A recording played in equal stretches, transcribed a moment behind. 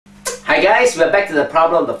Hi guys, we're back to the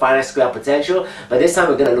problem of the finite square potential, but this time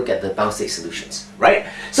we're going to look at the bound state solutions, right?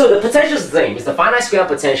 So the potential is the same, it's the finite square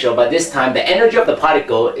potential, but this time the energy of the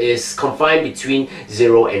particle is confined between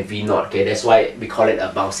 0 and V0, okay? That's why we call it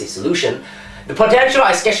a bound state solution. The potential,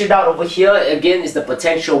 I sketched it out over here, again is the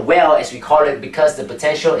potential well, as we call it, because the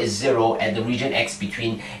potential is 0 at the region x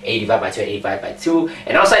between a divided by 2 and a divided by 2,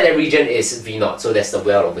 and outside that region is V0, so that's the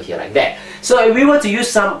well over here like that. So if we were to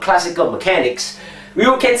use some classical mechanics, we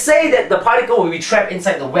can say that the particle will be trapped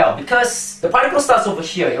inside the well because the particle starts over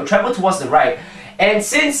here, it will travel towards the right, and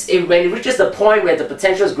since when it reaches the point where the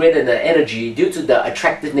potential is greater than the energy, due to the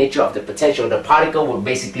attractive nature of the potential, the particle will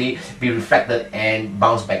basically be reflected and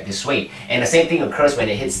bounce back this way. And the same thing occurs when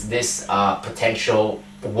it hits this potential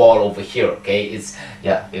wall over here, okay?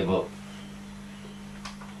 It will.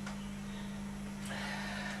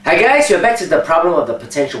 Hi guys, we're back to the problem of the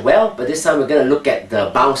potential well, but this time we're going to look at the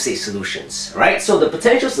bound state solutions, right? So the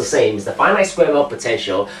potential is the same, it's the finite square well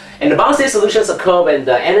potential, and the bound state solutions occur when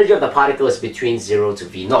the energy of the particle is between 0 to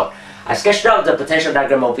V0. I sketched out the potential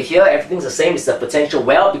diagram over here. Everything's the same, it's the potential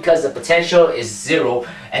well because the potential is 0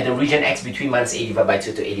 at the region x between minus a divided by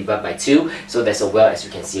 2 to a divided by 2, so there's a well as you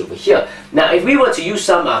can see over here. Now if we were to use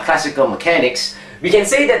some classical mechanics, we can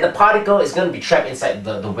say that the particle is going to be trapped inside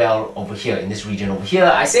the well over here, in this region over here.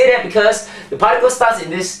 I say that because the particle starts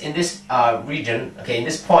in this region, okay, in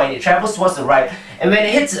this point, it travels towards the right, and when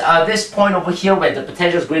it hits this point over here where the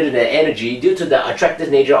potential is greater than energy, due to the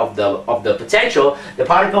attractive nature of the potential, the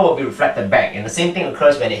particle will be reflected back. And the same thing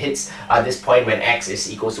occurs when it hits this point when x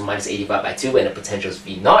is equal to minus a divided by 2 and the potential is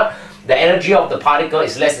V0. The energy of the particle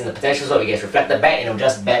is less than the potential, so it gets reflected back and it will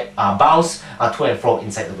just bounce to and fro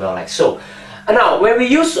inside the well like so. Now, when we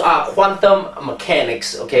use quantum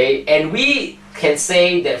mechanics, okay, and we can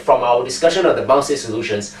say that from our discussion of the bound state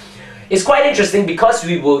solutions, it's quite interesting because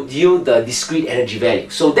we will deal the discrete energy value.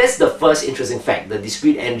 So that's the first interesting fact, the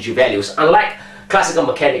discrete energy values, unlike classical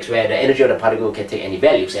mechanics where the energy of the particle can take any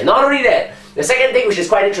values. And not only that, the second thing which is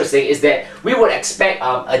quite interesting is that we would expect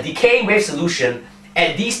a decaying wave solution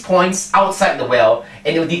at these points outside the well,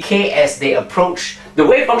 and it will decay as they approach. The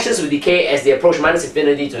wave functions will decay as they approach minus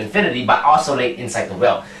infinity to infinity but oscillate inside the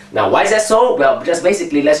well. Now why is that so? Well, just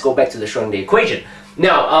basically let's go back to the Schrödinger equation.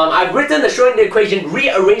 Now I've written the Schrödinger equation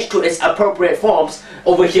rearranged to its appropriate forms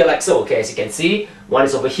over here like so. Okay, as you can see, one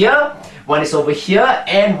is over here, one is over here,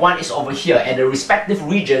 and one is over here, and the respective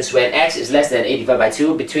regions when x is less than a divided by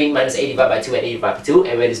 2, between minus a divided by 2 and a divided by 2,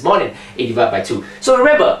 and when it's more than a divided by 2. So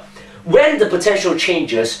remember, when the potential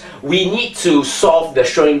changes, we need to solve the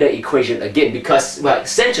Schrödinger equation again because, well,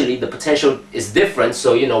 essentially the potential is different,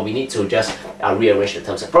 so you know we need to just rearrange the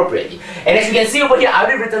terms appropriately. And as you can see over here, I've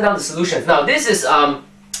already written down the solutions. Now this is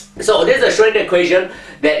so this is the Schrödinger equation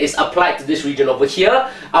that is applied to this region over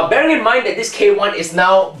here. Bearing in mind that this K1 is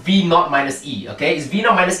now V0 minus E, okay? It's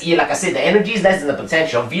V0 minus E, like I said, the energy is less than the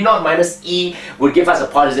potential. V0 minus E would give us a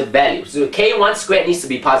positive value. So K1 squared needs to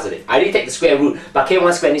be positive. I didn't take the square root, but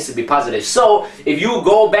K1 squared needs to be positive. So if you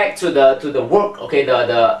go back to the work, okay,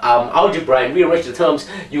 the algebra and rearrange the terms,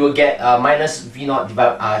 you will get minus V0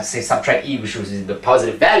 divided, say subtract E, which is the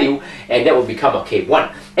positive value, and that will become a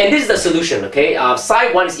K1. And this is the solution, okay?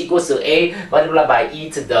 Psi 1 is equal to A multiplied by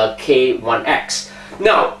E to the K1x.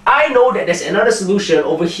 Now, I know that there's another solution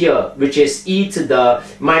over here, which is E to the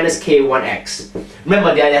minus K1x.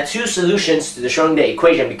 Remember, there are two solutions to the Schrödinger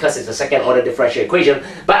equation because it's a second order differential equation,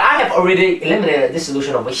 but I have already eliminated this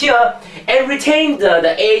solution over here and retained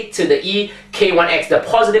the A to the E K1x, the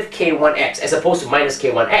positive K1x, as opposed to minus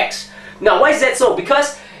K1x. Now, why is that so?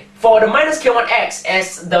 Because for the minus K1x,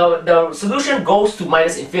 as the solution goes to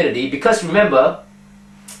minus infinity, because remember,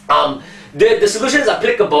 the solution is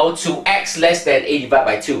applicable to x less than a divided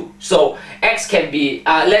by 2. So x can be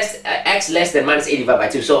x less than minus a divided by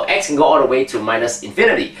 2. So x can go all the way to minus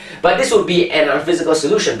infinity. But this would be an unphysical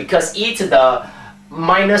solution because e to the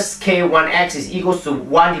minus k1x is equals to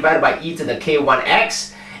 1 divided by e to the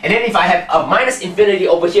k1x. And then if I have a minus infinity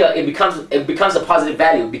over here, it becomes a positive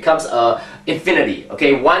value. It becomes infinity.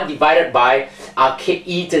 Okay, 1 divided by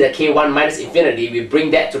e to the k1 minus infinity. We bring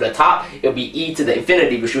that to the top. It will be e to the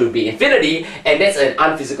infinity, which will be infinity, and that's an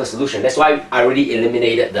unphysical solution. That's why I already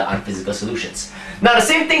eliminated the unphysical solutions. Now the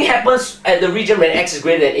same thing happens at the region when x is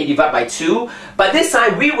greater than a divided by 2, but this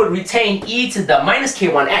time we would retain e to the minus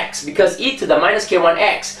k1x because e to the minus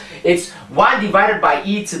k1x, it's 1 divided by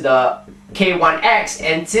e to the k1x,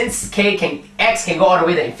 and since x can go all the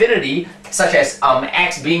way to infinity, such as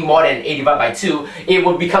x being more than a divided by 2, it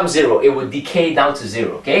will become 0. It will decay down to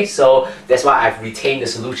 0. Okay, so that's why I've retained the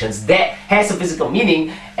solutions that has a physical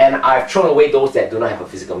meaning, and I've thrown away those that do not have a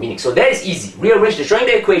physical meaning. So that is easy. Rearrange the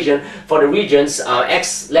Schrödinger equation for the regions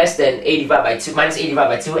x less than a divided by 2 minus a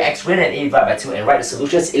divided by 2, x greater than a divided by 2, and write the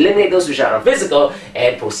solutions. Eliminate those which are non-physical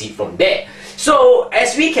and proceed from there. So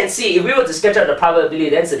as we can see, if we were to sketch out the probability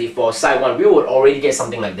density for psi 1, we would already get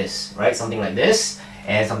something like this, right? Something like this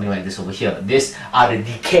and something like this over here. These are the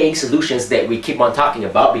decaying solutions that we keep on talking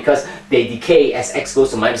about, because they decay as x goes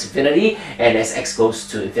to minus infinity, and as x goes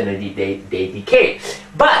to infinity they decay.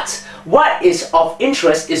 But what is of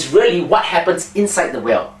interest is really what happens inside the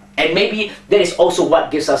well. And maybe that is also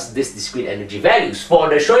what gives us this discrete energy values. For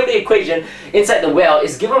the Schrödinger equation inside the well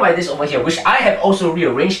is given by this over here, which I have also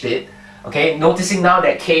rearranged it. Okay, noticing now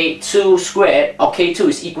that k2 squared, or k2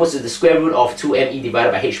 is equal to the square root of 2me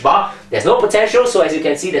divided by h bar. There's no potential, so as you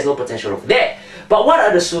can see, there's no potential over there. But what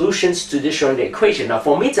are the solutions to this Schrödinger equation? Now,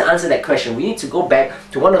 for me to answer that question, we need to go back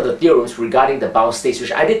to one of the theorems regarding the bound states,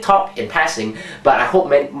 which I did talk in passing, but I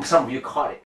hope some of you caught it.